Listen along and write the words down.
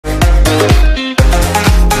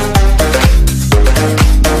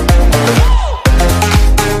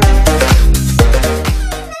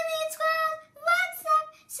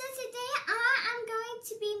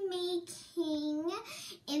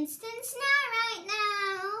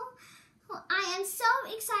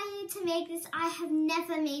excited to make this. I have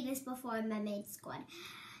never made this before in Mermaid Squad.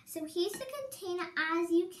 So here's the container,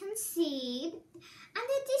 as you can see. And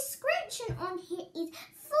the description on here is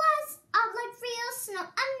floods up like real snow.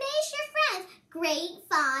 Amaze your friends. Great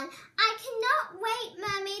fun. I cannot wait,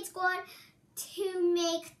 Mermaid Squad, to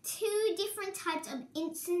make 2 different types of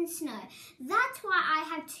instant snow. That's why I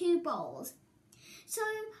have 2 bowls. So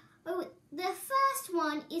the first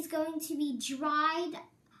one is going to be dried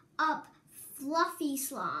up fluffy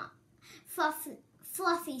snow.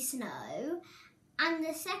 And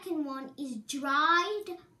the second one is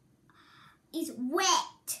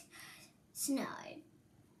wet snow.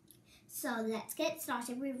 So let's get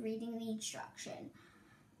started with reading the instruction.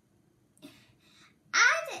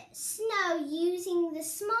 Add snow using the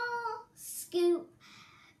small scoop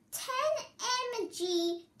 10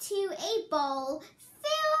 mg to a bowl.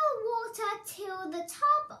 Fill water till the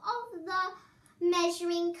top of the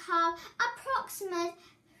measuring cup, approximate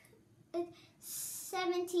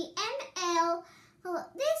 70 ml.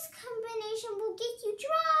 This combination will get you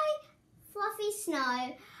dry, fluffy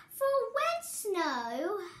snow. For wet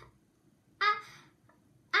snow,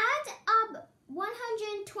 add up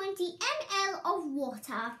 120 ml of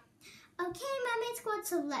water. Okay, Mermaid Squad,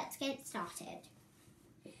 so let's get started.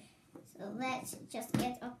 So let's just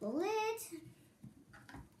get up the lid.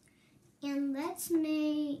 And let's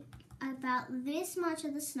make about this much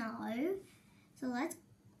of the snow. So let's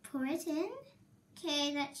pour it in.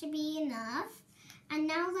 Okay, that should be enough. And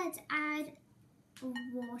now let's add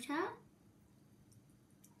water.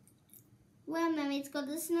 Well, Mermaid Squad,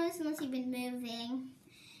 the snow is not even moving.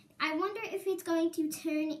 I wonder if it's going to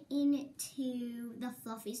turn into the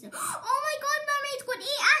fluffy snow. Oh my God, Mermaid Squad,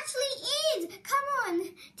 it actually is! Come on,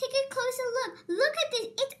 take a closer look. Look at this,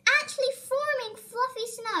 it's actually forming fluffy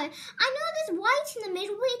snow. I know there's white in the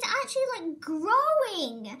middle, but it's actually like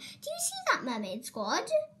growing. Do you see that, Mermaid Squad?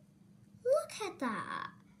 Look at that.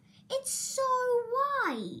 It's so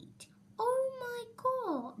white. Oh my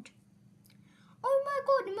God. Oh my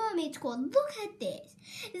God, Mermaid Squad, look at this.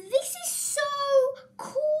 This is so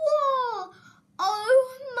cool.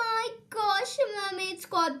 Oh my gosh, Mermaid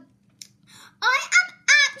Squad. I am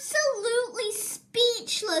absolutely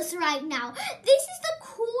speechless right now. This is the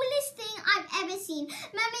coolest thing I've ever seen.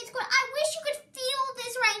 Mermaid Squad, I wish you could feel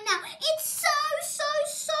this right now. It's so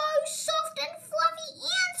soft and fluffy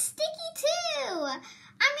and sticky too.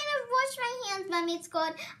 I'm gonna wash my hands, Mermaid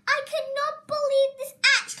Squad. I cannot believe this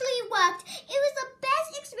actually worked. It was the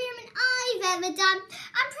best experiment I've ever done.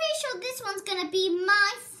 I'm pretty sure this one's gonna be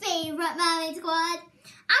my favorite, Mermaid Squad.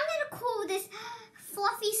 I'm gonna call this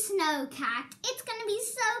Fluffy Snow Cat. It's gonna be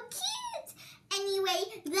so cute.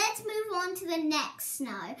 Anyway, let's move on to the next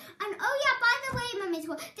snow. And oh yeah, by the way, Mermaid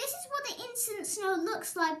Squad, this is what the instant snow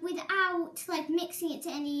looks like without like mixing it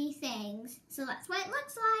to anything. So that's what it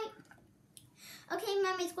looks like. Okay,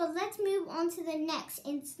 Mermaid Squad, let's move on to the next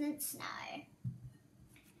instant snow.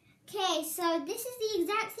 Okay, so this is the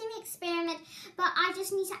exact same experiment, but I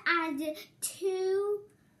just need to add 2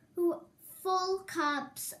 full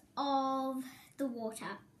cups of the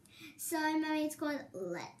water. So, Mermaid Squad,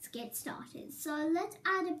 let's get started. So, let's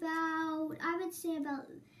add about, I would say about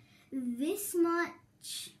this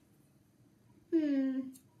much.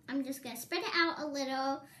 I'm just going to spread it out a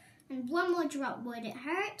little, and 1 more drop, would it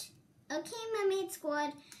hurt? Okay, Mermaid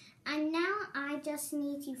Squad, and now I just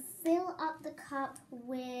need to fill up the cup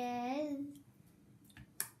with,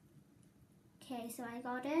 okay, so I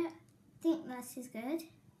got it. I think this is good.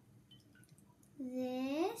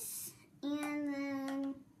 This, and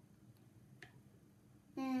then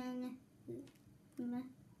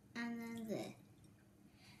this.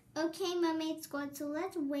 Okay, Mermaid Squad, so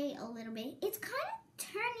let's wait a little bit. It's kind of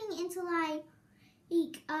turning into like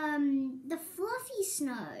the fluffy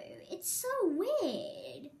snow. It's so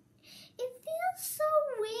weird. It feels so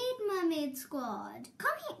weird, Mermaid Squad.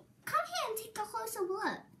 Come here and take a closer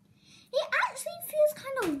look. It actually feels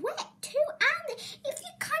kind of wet too, and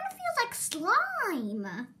it kind of feels like slime.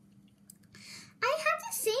 I have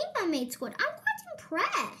to say, Mermaid Squad, I'm quite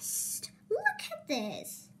impressed. Look at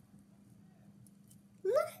this.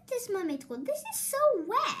 Look at this, Mermaid Squad. This is so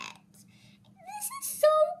wet. This is so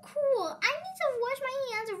cool. I need to wash my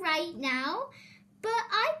hands right now, but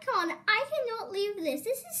I cannot leave this.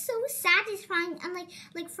 This is so satisfying and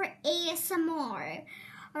like for ASMR.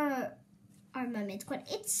 Or Mermaid Squad.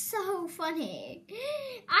 It's so funny.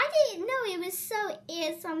 I didn't know it was so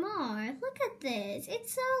ASMR. Look at this.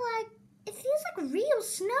 It's so like, it feels like real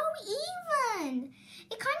snow even.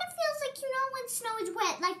 It kind of feels like, you know, when snow is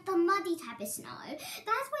wet, like the muddy type of snow.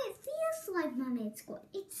 That's what it feels like, Mermaid Squad.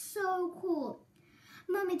 It's so cool.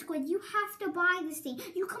 Mermaid Squad, you have to buy this thing.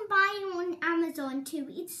 You can buy it on Amazon too.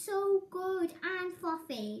 It's so good and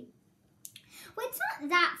fluffy. Well, it's not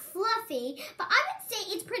that fluffy, but I would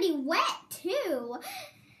say it's pretty wet too.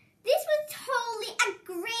 This was totally a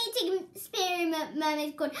great experiment,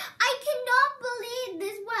 Mermaid Squad. I cannot believe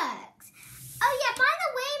this works. Oh yeah, by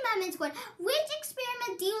the way, Mermaid Squad, which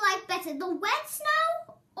experiment do you like better, the wet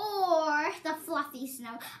snow or the fluffy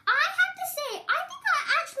snow? I have to say, I think I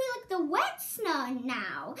actually like the wet snow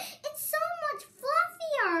now. It's so much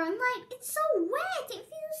fluffier and it's so wet. It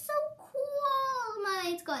feels so cool,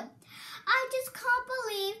 Mermaid Squad. I just can't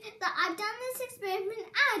believe that I've done this experiment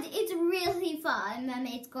and it's really fun,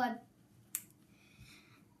 Mermaid Squad.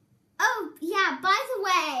 Oh yeah, by the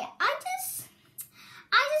way, I just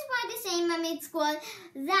wanted to say, Mermaid Squad,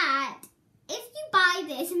 that if you buy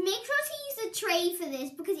this, make sure to use a tray for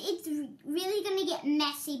this because it's really going to get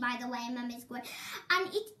messy, by the way, Mermaid Squad. And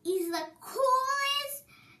it is the coolest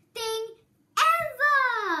thing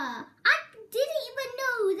ever. I didn't even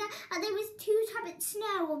know that there was 2 types of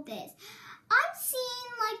snow of this. I've seen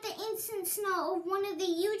the instant snow of one of the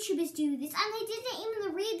YouTubers do this and they didn't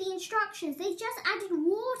even read the instructions. They just added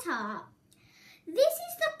water. This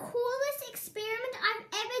is the coolest experiment I've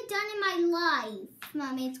ever done in my life,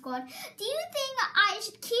 Mermaid Squad. Do you think I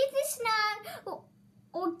should keep this snow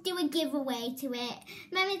or do a giveaway to it?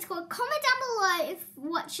 Mermaid Squad, comment down below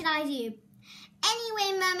what should I do.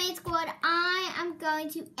 Anyway, Mermaid Squad, I am going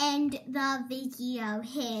to end the video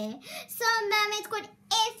here. So, Mermaid Squad,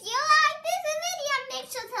 if you like this video, make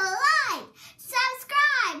sure to like,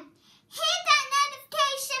 subscribe, hit that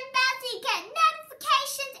notification bell so you get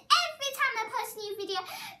notifications every time I post a new video.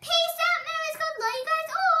 Peace out, Mermaid Squad. Love you guys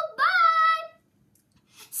all. Bye.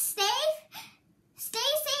 Stay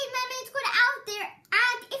safe, Mermaid Squad, out there.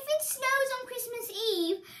 And if it snows on Christmas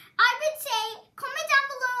Eve, I would say comment down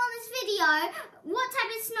below on this video what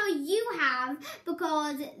type of snow you have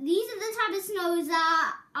because these are the type of snows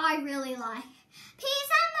that I really like. Peace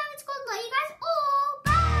out, Mermaid Squad. Love you guys all.